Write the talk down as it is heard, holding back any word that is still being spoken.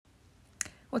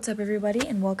What's up, everybody,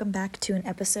 and welcome back to an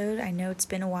episode. I know it's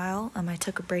been a while. I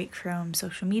took a break from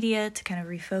social media to kind of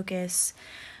refocus,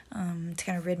 to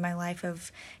kind of rid my life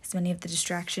of as many of the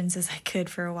distractions as I could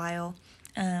for a while.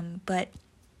 But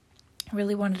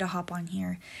really wanted to hop on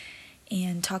here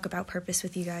and talk about purpose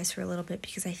with you guys for a little bit,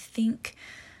 because I think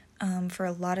for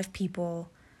a lot of people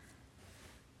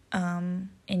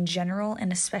in general,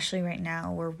 and especially right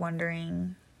now, we're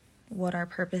wondering what our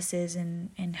purpose is and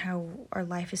how our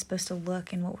life is supposed to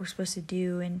look and what we're supposed to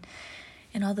do and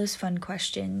all those fun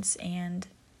questions. And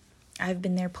I've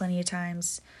been there plenty of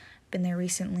times, been there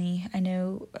recently. I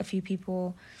know a few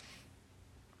people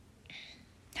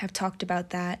have talked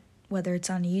about that, whether it's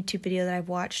on a YouTube video that I've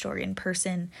watched or in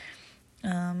person,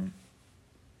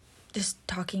 just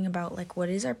talking about like, what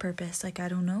is our purpose? Like, I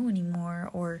don't know anymore.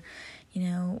 Or,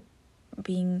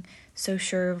 being so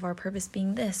sure of our purpose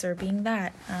being this or being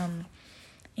that.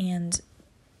 And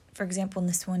for example, in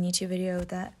this one YouTube video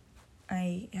that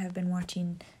I have been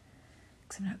watching,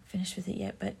 because I'm not finished with it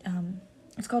yet, but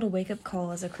it's called A Wake Up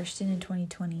Call as a Christian in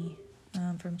 2020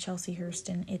 from Chelsea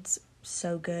Hurston. It's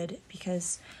so good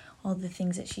because all the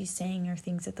things that she's saying are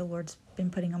things that the Lord's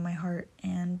been putting on my heart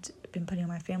and been putting on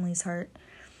my family's heart,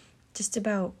 just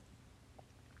about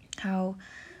how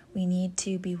we need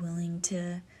to be willing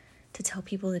to tell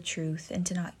people the truth and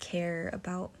to not care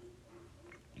about,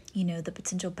 the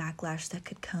potential backlash that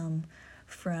could come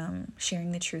from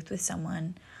sharing the truth with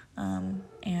someone,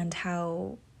 and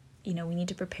how, we need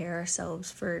to prepare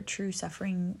ourselves for true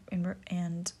suffering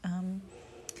and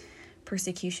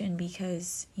persecution,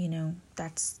 because,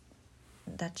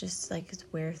 that just like is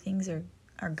where things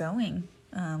are going,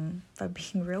 by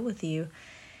being real with you.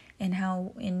 And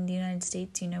how in the United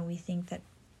States, we think that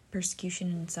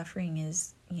persecution and suffering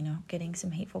is, getting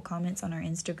some hateful comments on our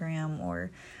Instagram,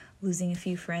 or losing a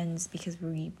few friends because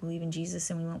we believe in Jesus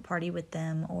and we won't party with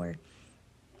them, or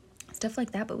stuff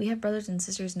like that. But we have brothers and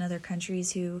sisters in other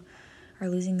countries who are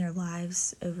losing their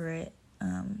lives over it.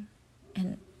 And,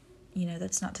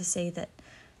 that's not to say that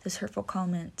those hurtful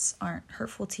comments aren't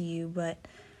hurtful to you, but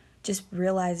just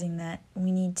realizing that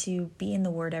we need to be in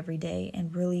the Word every day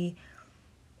and really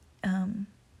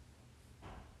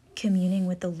communing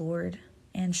with the Lord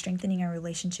and strengthening our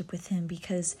relationship with Him,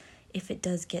 because if it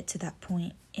does get to that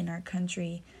point in our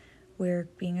country where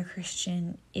being a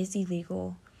Christian is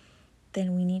illegal,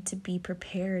 then we need to be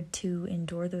prepared to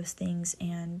endure those things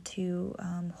and to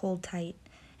hold tight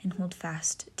and hold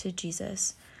fast to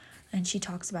Jesus. And she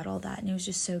talks about all that, and it was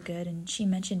just so good. And she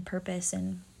mentioned purpose,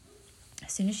 and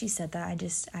as soon as she said that,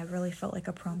 I really felt like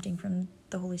a prompting from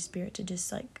the Holy Spirit to just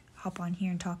like hop on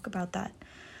here and talk about that.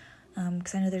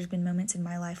 Because I know there's been moments in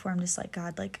my life where I'm just like,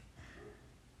 God, like,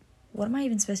 what am I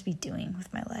even supposed to be doing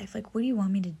with my life? Like, what do you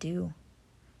want me to do?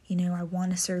 I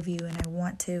want to serve you and I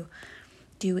want to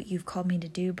do what you've called me to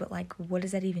do, but like, what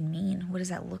does that even mean? What does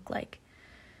that look like?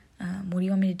 What do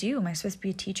you want me to do? Am I supposed to be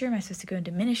a teacher? Am I supposed to go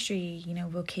into ministry?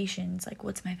 Vocations, like,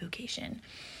 what's my vocation?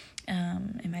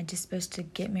 Am I just supposed to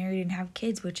get married and have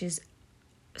kids, which is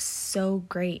so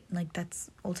great. Like,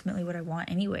 that's ultimately what I want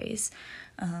anyways.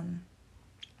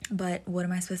 But what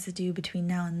am I supposed to do between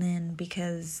now and then?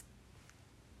 Because,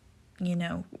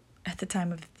 at the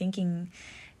time of thinking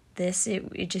this,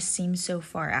 it just seems so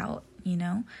far out,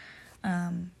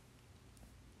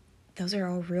 Those are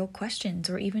all real questions.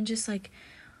 Or even just like,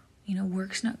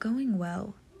 work's not going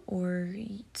well, or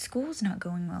school's not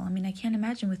going well. I mean, I can't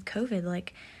imagine with COVID,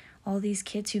 like, all these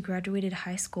kids who graduated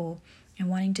high school and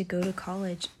wanting to go to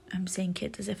college. I'm saying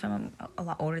kids as if I'm a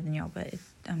lot older than y'all, but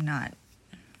I'm not.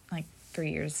 Like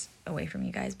 3 years away from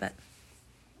you guys, but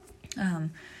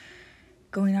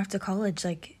going off to college,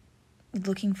 like,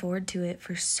 looking forward to it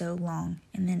for so long,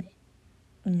 and then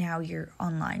now you're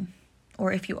online,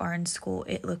 or if you are in school,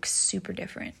 it looks super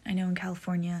different. I know in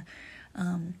California,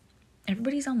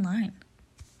 everybody's online.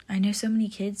 I know so many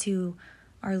kids who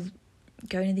are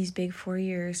going to these big 4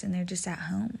 years and they're just at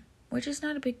home, which is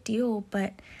not a big deal,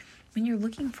 but when you're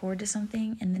looking forward to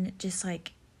something and then it just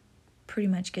like pretty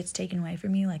much gets taken away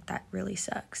from you, like, that really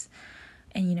sucks.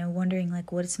 And wondering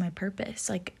like, what is my purpose?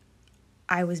 Like,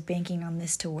 I was banking on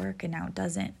this to work and now it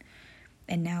doesn't,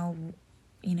 and now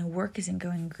work isn't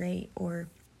going great, or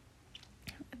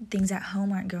things at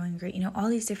home aren't going great, all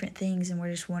these different things, and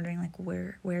we're just wondering like,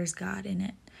 where's God in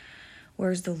it?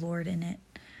 Where's the Lord in it?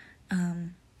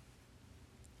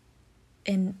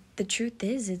 And the truth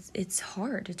is, it's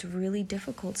hard. It's really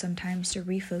difficult sometimes to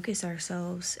refocus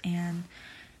ourselves and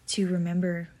to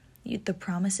remember the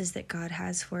promises that God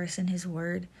has for us in His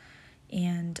Word,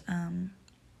 and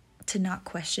to not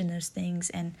question those things,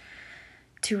 and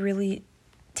to really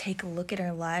take a look at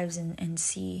our lives and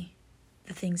see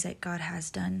the things that God has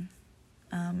done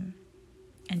and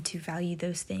to value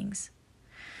those things.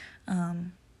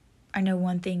 I know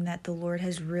one thing that the Lord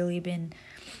has really been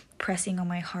pressing on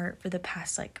my heart for the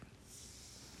past,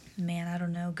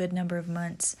 good number of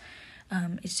months.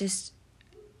 It's just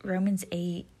Romans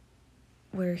 8,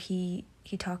 where he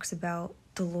talks about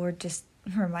the Lord just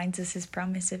reminds us his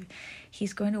promise of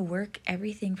he's going to work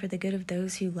everything for the good of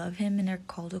those who love him and are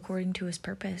called according to his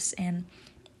purpose. And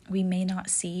we may not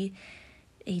see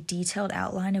a detailed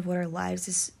outline of what our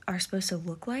lives are supposed to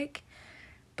look like,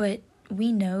 but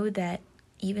we know that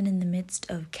even in the midst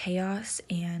of chaos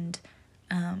and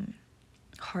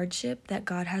hardship, that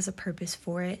God has a purpose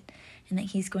for it, and that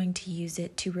he's going to use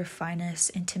it to refine us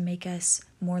and to make us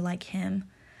more like him,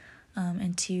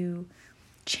 and to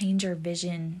change our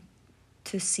vision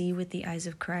to see with the eyes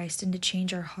of Christ, and to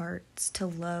change our hearts to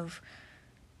love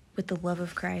with the love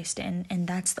of Christ. And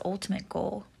that's the ultimate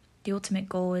goal. The ultimate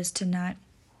goal is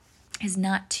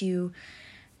not to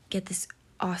get this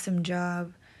awesome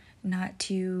job, not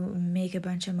to make a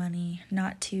bunch of money,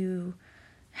 not to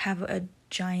have a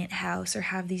giant house or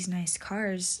have these nice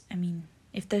cars. I mean,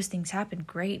 if those things happen,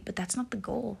 great, but that's not the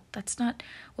goal. That's not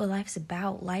what life's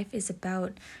about. Life is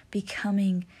about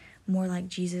becoming more like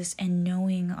Jesus and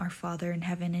knowing our Father in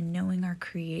heaven and knowing our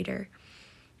Creator,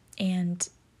 and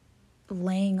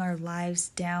laying our lives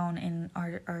down and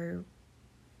our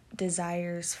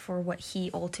desires for what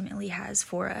he ultimately has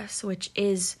for us, which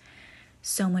is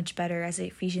so much better, as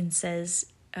Ephesians says,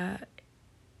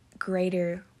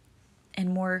 greater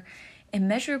and more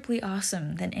immeasurably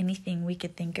awesome than anything we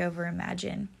could think of or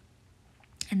imagine.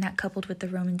 And that, coupled with the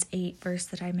Romans 8 verse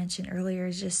that I mentioned earlier,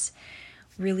 is just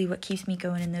really what keeps me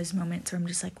going in those moments where I'm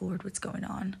just like, Lord, what's going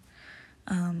on?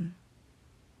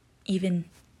 Even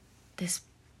these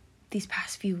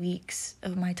past few weeks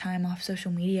of my time off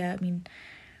social media, I mean,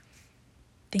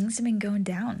 things have been going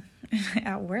down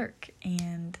at work,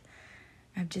 and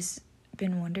I've just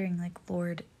been wondering,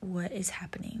 Lord, what is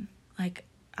happening?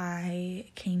 I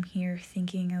came here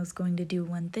thinking I was going to do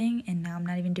one thing, and now I'm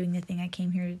not even doing the thing I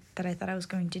came here that I thought I was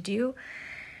going to do.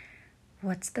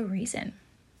 What's the reason?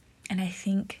 And I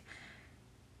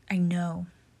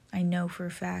know for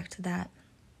a fact that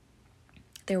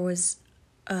there was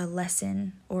a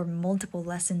lesson or multiple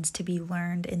lessons to be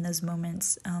learned in those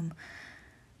moments,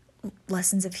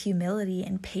 lessons of humility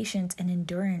and patience and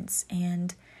endurance.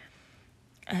 And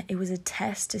it was a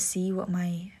test to see what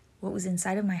was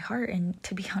inside of my heart. And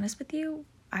to be honest with you,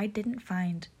 I didn't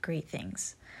find great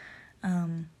things.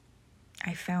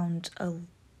 I found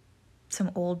some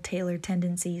old Taylor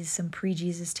tendencies, some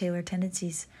pre-Jesus Taylor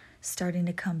tendencies starting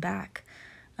to come back.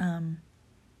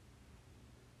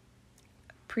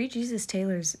 Pre-Jesus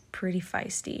Taylor's pretty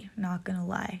feisty, not gonna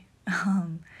lie.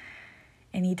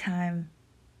 Anytime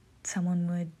someone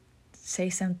would say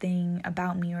something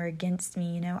about me or against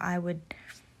me, I would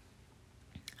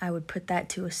put that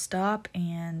to a stop,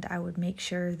 and I would make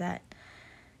sure that,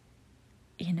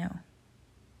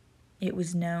 it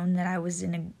was known that I was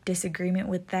in a disagreement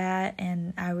with that,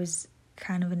 and I was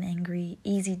kind of an angry,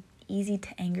 easy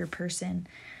to anger person.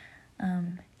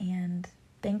 And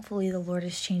thankfully the Lord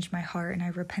has changed my heart, and I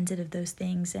repented of those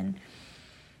things, and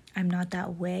I'm not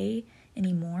that way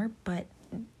anymore. But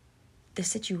the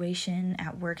situation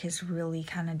at work has really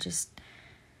kind of just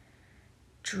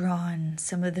drawn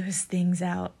some of those things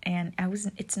out, and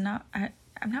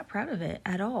I'm not proud of it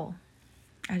at all.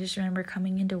 I just remember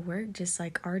coming into work just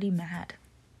already mad,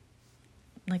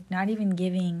 not even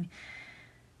giving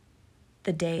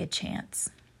the day a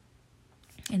chance.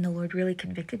 And the Lord really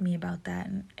convicted me about that,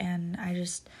 and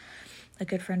a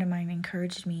good friend of mine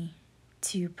encouraged me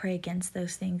to pray against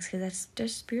those things, because that's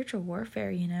just spiritual warfare,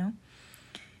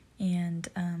 And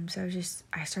so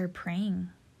I started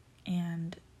praying,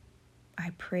 and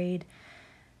I prayed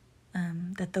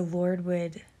that the Lord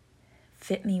would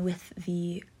fit me with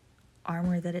the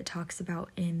armor that it talks about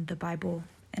in the Bible.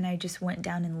 And I just went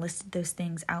down and listed those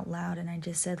things out loud, and I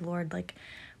just said, Lord,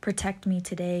 protect me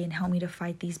today and help me to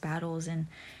fight these battles, and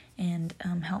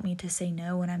help me to say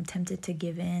no when I'm tempted to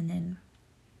give in. And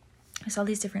I saw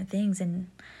these different things, and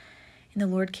the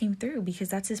Lord came through, because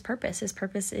that's his purpose. His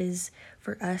purpose is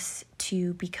for us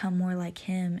to become more like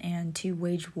him and to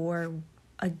wage war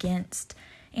against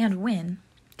and win,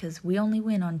 because we only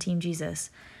win on Team Jesus,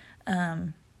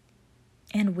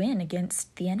 and win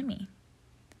against the enemy.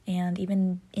 And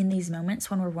even in these moments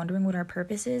when we're wondering what our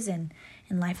purpose is, and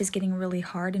life is getting really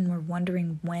hard, and we're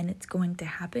wondering when it's going to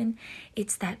happen,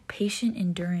 it's that patient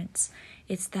endurance.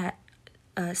 It's that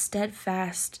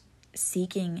steadfast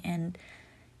seeking and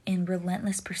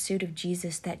relentless pursuit of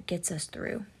Jesus that gets us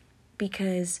through.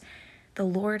 Because the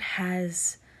Lord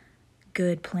has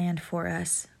good planned for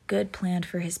us, good planned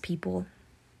for his people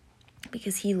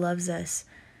because he loves us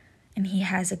and he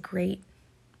has a great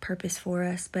purpose for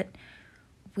us, but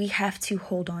we have to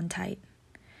hold on tight.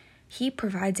 He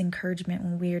provides encouragement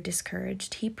when we are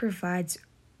discouraged. He provides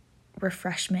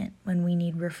refreshment when we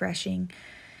need refreshing.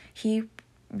 He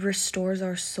restores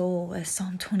our soul, as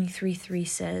Psalm 23:3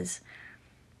 says.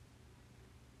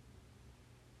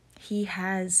 He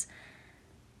has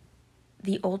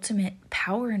the ultimate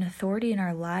power and authority in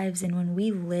our lives, and when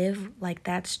we live like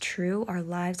that's true, our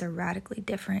lives are radically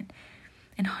different.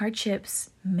 And hardships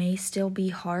may still be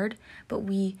hard, but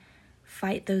we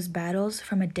fight those battles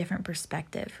from a different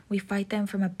perspective. We fight them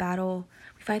from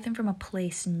a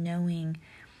place knowing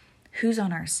who's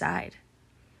on our side.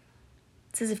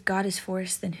 It says if God is for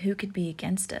us, then who could be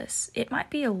against us? It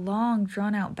might be a long,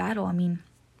 drawn-out battle. I mean,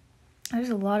 there's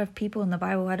a lot of people in the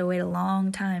Bible who had to wait a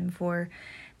long time for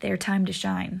their time to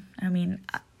shine. I mean,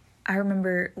 I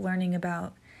remember learning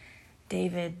about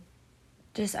David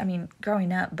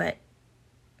growing up, but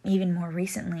even more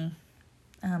recently.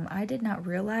 I did not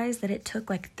realize that it took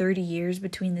like 30 years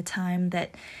between the time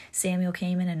that Samuel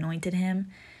came and anointed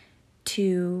him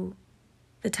to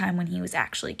the time when he was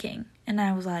actually king. And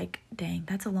I was like, dang,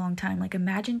 that's a long time. Like,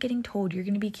 imagine getting told you're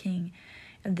going to be king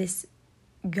of this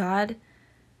God-chosen,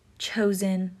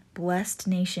 blessed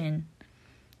nation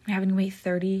and having to wait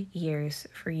 30 years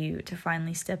for you to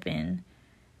finally step in.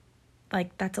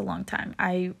 Like, that's a long time.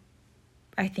 I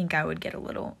think I would get a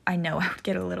little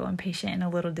impatient and a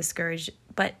little discouraged,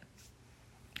 but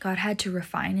God had to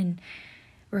refine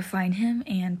him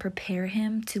and prepare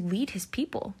him to lead his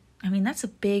people. I mean, that's a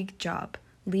big job,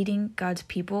 leading God's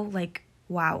people. Like,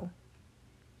 wow.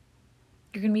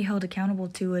 You're going to be held accountable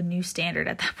to a new standard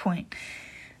at that point,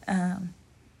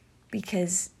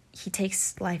 because he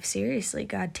takes life seriously.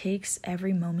 God takes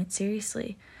every moment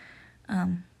seriously.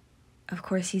 Of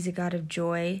course, he's a God of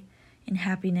joy and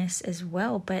happiness as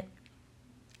well, but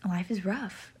life is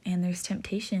rough and there's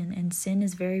temptation and sin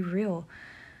is very real.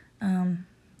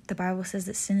 The Bible says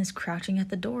that sin is crouching at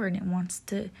the door and it wants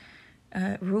to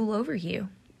rule over you,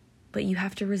 but you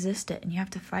have to resist it and you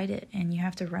have to fight it and you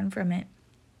have to run from it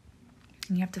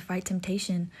and you have to fight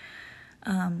temptation.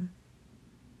 And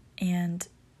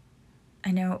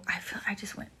I know I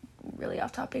just went really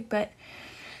off topic, but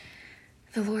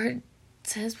the Lord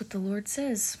says what the Lord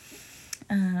says.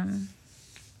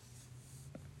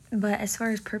 But as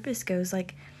far as purpose goes,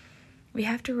 like, we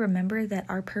have to remember that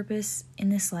our purpose in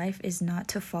this life is not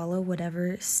to follow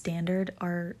whatever standard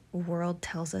our world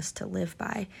tells us to live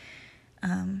by.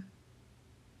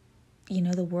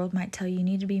 The world might tell you you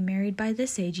need to be married by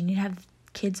this age, you need to have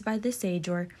kids by this age,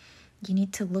 or you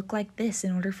need to look like this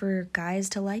in order for guys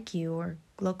to like you, or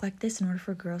look like this in order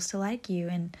for girls to like you.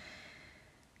 And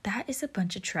that is a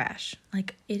bunch of trash.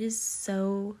 Like, it is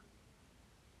so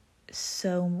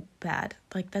bad.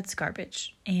 Like, that's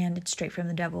garbage, and it's straight from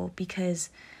the devil, because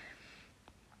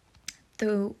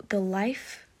the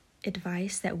life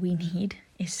advice that we need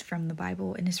is from the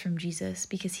Bible and is from Jesus,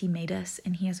 because he made us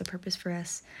and he has a purpose for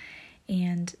us.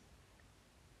 And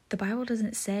the Bible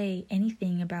doesn't say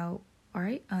anything about,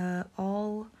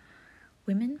 all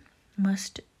women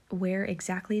must wear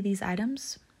exactly these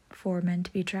items for men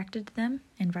to be attracted to them,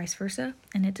 and vice versa.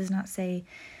 And it does not say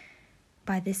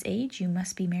by this age you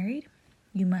must be married,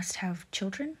 you must have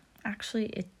children. Actually,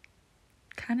 it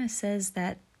kind of says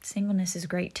that singleness is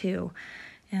great too.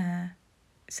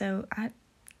 So I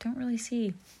don't really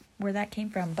see where that came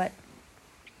from. But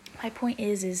my point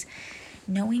is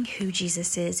knowing who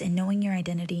Jesus is and knowing your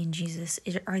identity in Jesus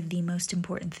are the most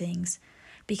important things,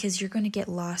 because you're going to get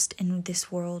lost in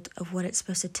this world of what it's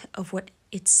supposed to of what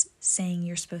it's saying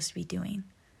you're supposed to be doing.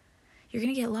 You're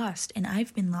going to get lost, and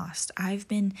I've been lost. I've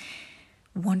been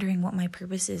wondering what my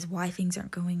purpose is, why things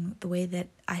aren't going the way that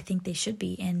I think they should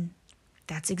be, and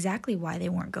that's exactly why they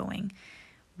weren't going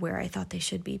where I thought they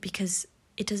should be, because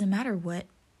it doesn't matter what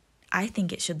I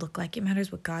think it should look like. It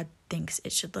matters what God thinks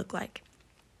it should look like.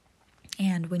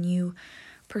 And when you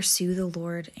pursue the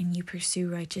Lord and you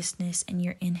pursue righteousness and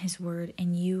you're in his word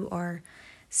and you are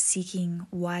seeking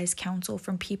wise counsel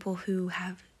from people who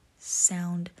have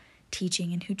sound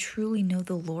teaching and who truly know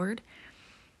the Lord,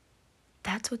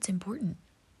 that's what's important.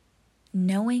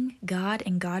 Knowing God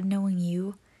and God knowing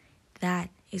you, that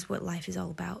is what life is all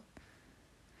about.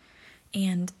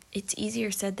 And it's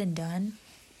easier said than done,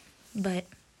 and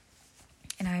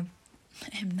I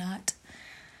am not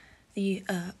the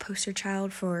poster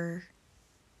child for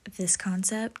this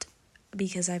concept,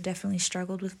 because I've definitely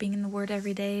struggled with being in the Word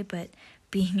every day, but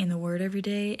being in the Word every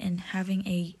day and having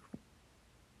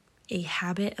a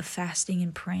habit of fasting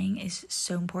and praying is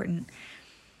so important.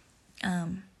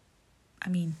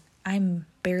 I'm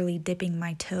barely dipping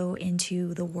my toe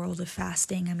into the world of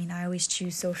fasting. I mean, I always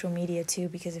choose social media too,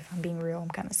 because if I'm being real, I'm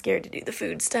kind of scared to do the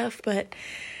food stuff, but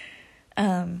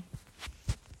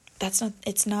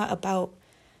it's not about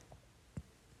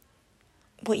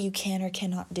what you can or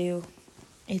cannot do.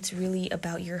 It's really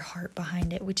about your heart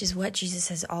behind it, which is what Jesus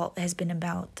has been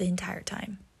about the entire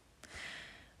time.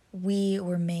 We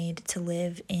were made to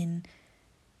live in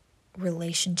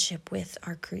relationship with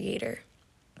our Creator.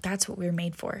 That's what we're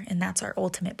made for, and that's our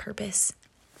ultimate purpose,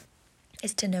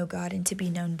 is to know God and to be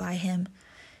known by Him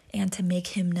and to make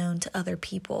Him known to other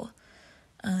people.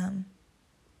 And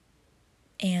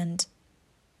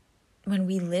when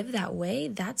we live that way,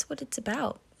 that's what it's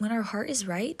about. When our heart is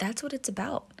right, that's what it's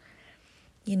about.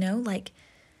 You know, like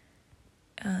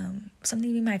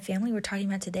something me and my family were talking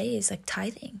about today is like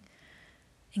tithing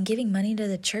and giving money to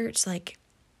the church. Like,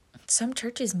 some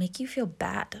churches make you feel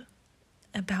bad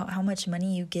about how much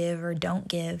money you give or don't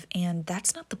give, and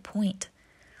that's not the point.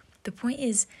 The point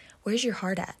is, where's your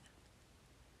heart at?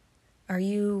 Are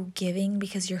you giving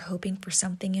because you're hoping for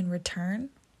something in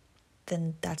return?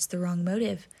 Then that's the wrong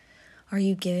motive. Are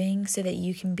you giving so that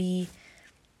you can be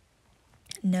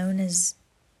known as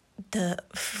the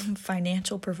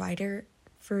financial provider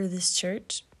for this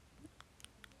church?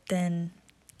 Then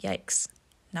yikes,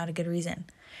 not a good reason.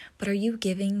 But are you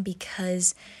giving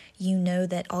because you know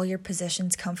that all your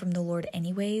possessions come from the Lord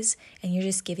anyways, and you're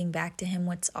just giving back to Him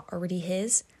what's already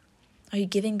His? Are you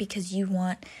giving because you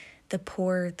want the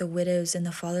poor, the widows, and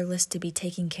the fatherless to be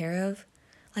taken care of?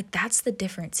 Like, that's the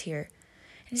difference here.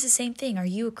 And it's the same thing. Are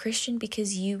you a Christian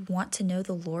because you want to know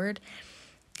the Lord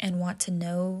and want to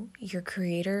know your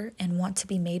Creator and want to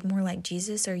be made more like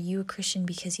Jesus? Or are you a Christian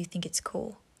because you think it's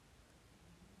cool?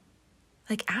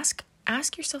 Like, ask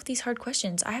yourself these hard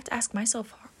questions. I have to ask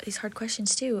myself these hard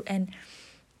questions too. And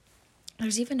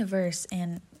there's even a verse,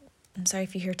 and I'm sorry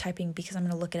if you hear typing because I'm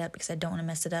going to look it up because I don't want to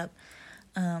mess it up.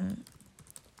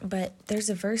 But there's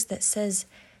a verse that says,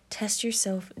 test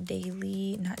yourself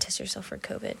daily, not test yourself for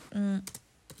COVID. No,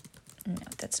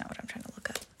 that's not what I'm trying to look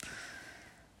up.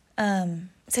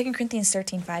 2 Corinthians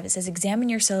 13:5, it says, examine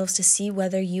yourselves to see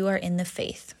whether you are in the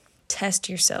faith. Test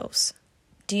yourselves.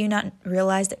 Do you not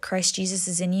realize that Christ Jesus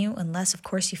is in you? Unless, of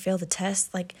course, you fail the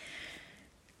test. Like,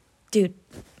 dude,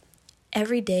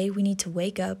 every day we need to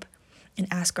wake up and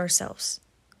ask ourselves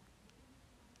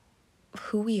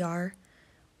who we are,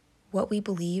 what we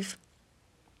believe,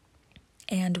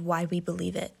 and why we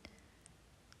believe it.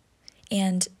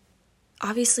 And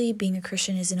obviously, being a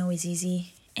Christian isn't always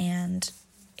easy, and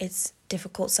it's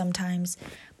difficult sometimes,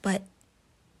 but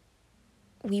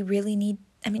we really need,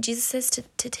 Jesus says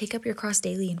to take up your cross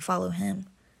daily and follow Him.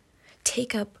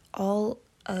 Take up all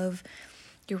of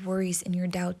your worries and your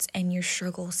doubts and your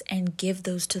struggles and give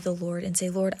those to the Lord and say,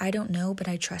 Lord, I don't know, but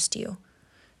I trust you.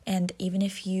 And even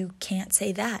if you can't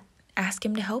say that, ask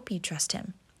Him to help you trust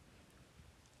Him.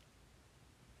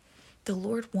 The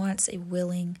Lord wants a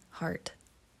willing heart.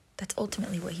 That's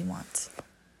ultimately what He wants.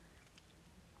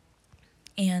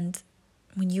 And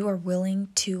when you are willing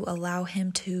to allow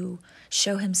Him to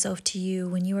show Himself to you,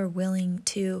 when you are willing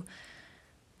to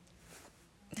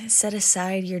set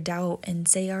aside your doubt and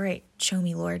say, all right, show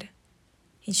me, Lord,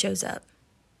 He shows up.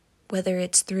 Whether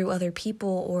it's through other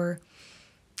people or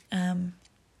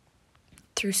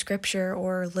through scripture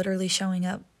or literally showing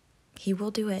up, He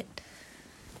will do it.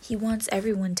 He wants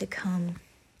everyone to come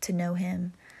to know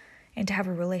Him and to have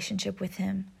a relationship with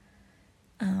Him.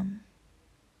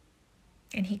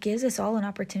 And He gives us all an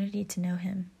opportunity to know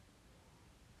Him.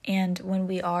 And when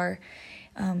we are,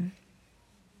 in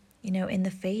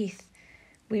the faith,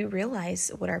 we realize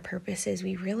what our purpose is.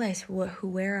 We realize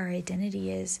where our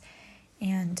identity is,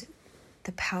 and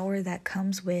the power that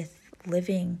comes with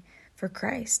living for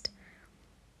Christ,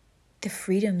 the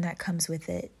freedom that comes with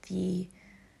it, the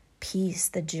peace,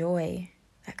 the joy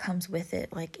that comes with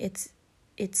it. Like, it's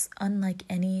unlike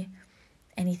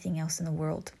anything else in the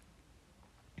world.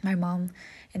 My mom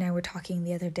and I were talking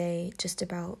the other day just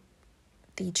about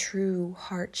the true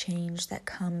heart change that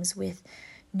comes with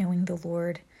knowing the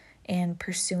Lord and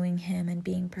pursuing Him and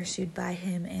being pursued by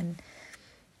Him. And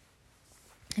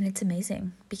it's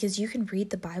amazing because you can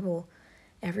read the Bible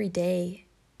every day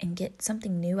and get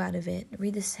something new out of it.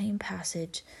 Read the same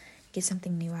passage, get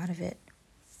something new out of it,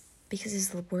 because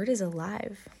His word is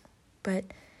alive. But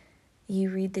you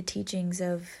read the teachings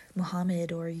of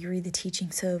Muhammad, or you read the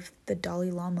teachings of the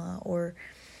Dalai Lama, or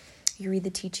you read the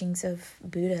teachings of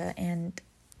Buddha, and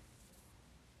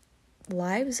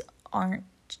lives aren't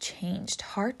changed.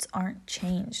 Hearts aren't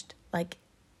changed. Like,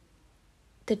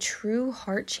 the true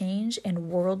heart change and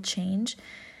world change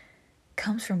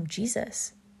comes from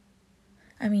Jesus.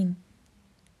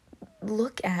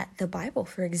 look at the Bible,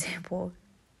 for example.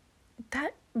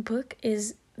 That book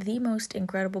is the most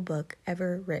incredible book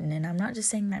ever written. And I'm not just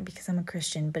saying that because I'm a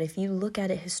Christian, but if you look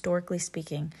at it historically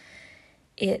speaking,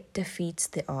 it defeats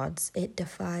the odds. It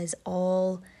defies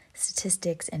all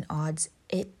statistics and odds.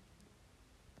 It,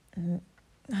 on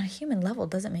a human level,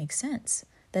 doesn't make sense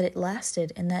that it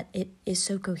lasted and that it is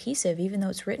so cohesive, even though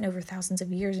it's written over thousands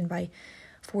of years and by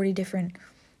 40 different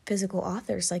physical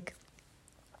authors.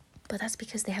 But that's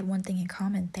because they had one thing in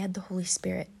common. They had the Holy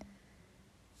Spirit.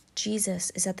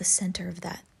 Jesus is at the center of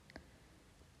that.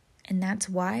 And that's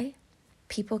why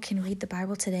people can read the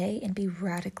Bible today and be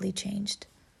radically changed.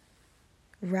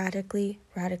 Radically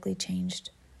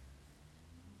changed.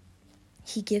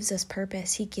 He gives us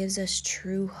purpose. He gives us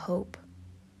true hope.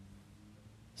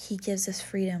 He gives us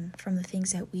freedom from the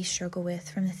things that we struggle with,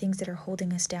 from the things that are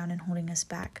holding us down and holding us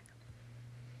back.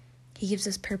 He gives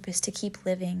us purpose to keep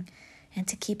living and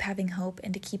to keep having hope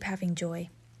and to keep having joy.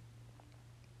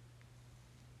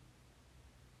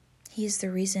 He is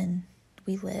the reason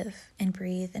we live and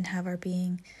breathe and have our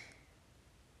being.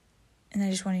 And I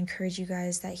just want to encourage you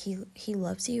guys that he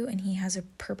loves you and he has a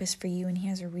purpose for you and he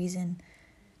has a reason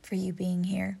for you being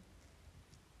here.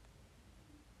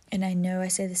 And I know I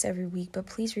say this every week, but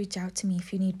please reach out to me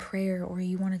if you need prayer or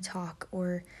you want to talk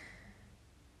or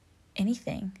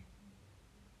anything.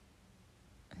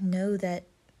 Know that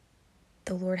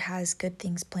the Lord has good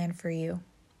things planned for you.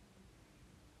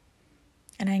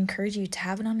 And I encourage you to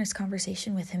have an honest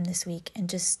conversation with him this week and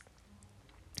just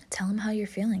tell him how you're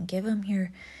feeling. Give him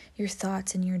your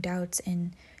thoughts and your doubts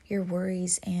and your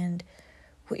worries and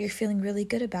what you're feeling really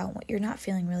good about, what you're not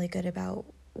feeling really good about,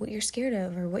 what you're scared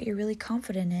of or what you're really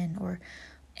confident in or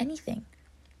anything.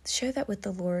 Share that with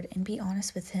the Lord and be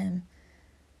honest with him.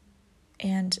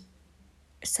 And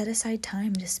set aside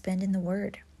time to spend in the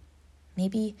Word.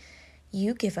 Maybe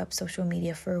you give up social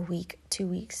media for a week, 2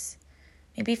 weeks,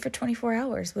 maybe for 24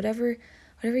 hours, whatever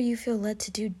you feel led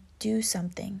to do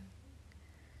something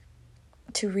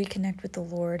to reconnect with the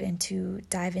Lord and to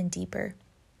dive in deeper.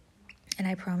 And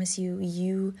I promise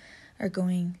you are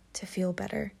going to feel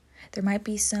better. There might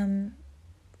be some,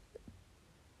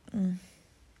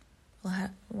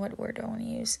 what word do I want to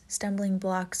use? Stumbling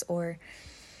blocks or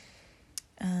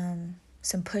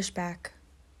some pushback,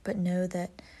 but know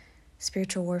that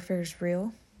spiritual warfare is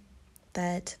real,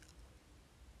 that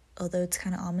although it's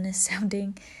kind of ominous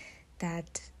sounding,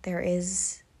 that there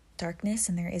is darkness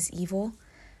and there is evil,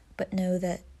 but know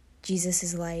that Jesus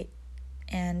is light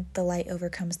and the light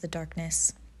overcomes the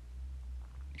darkness,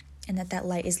 and that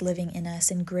light is living in us,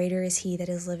 and greater is he that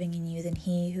is living in you than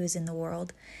he who is in the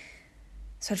world.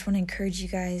 So I just want to encourage you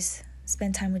guys,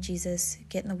 spend time with Jesus,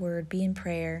 get in the Word, be in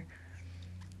prayer,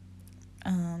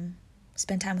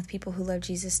 spend time with people who love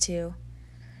Jesus too,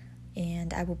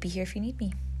 and I will be here if you need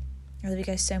me. I love you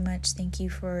guys so much. Thank you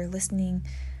for listening.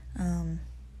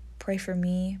 Pray for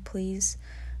me, please,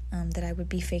 that I would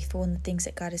be faithful in the things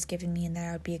that God has given me and that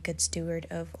I would be a good steward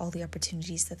of all the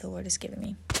opportunities that the Lord has given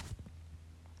me.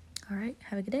 All right,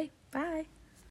 have a good day. Bye.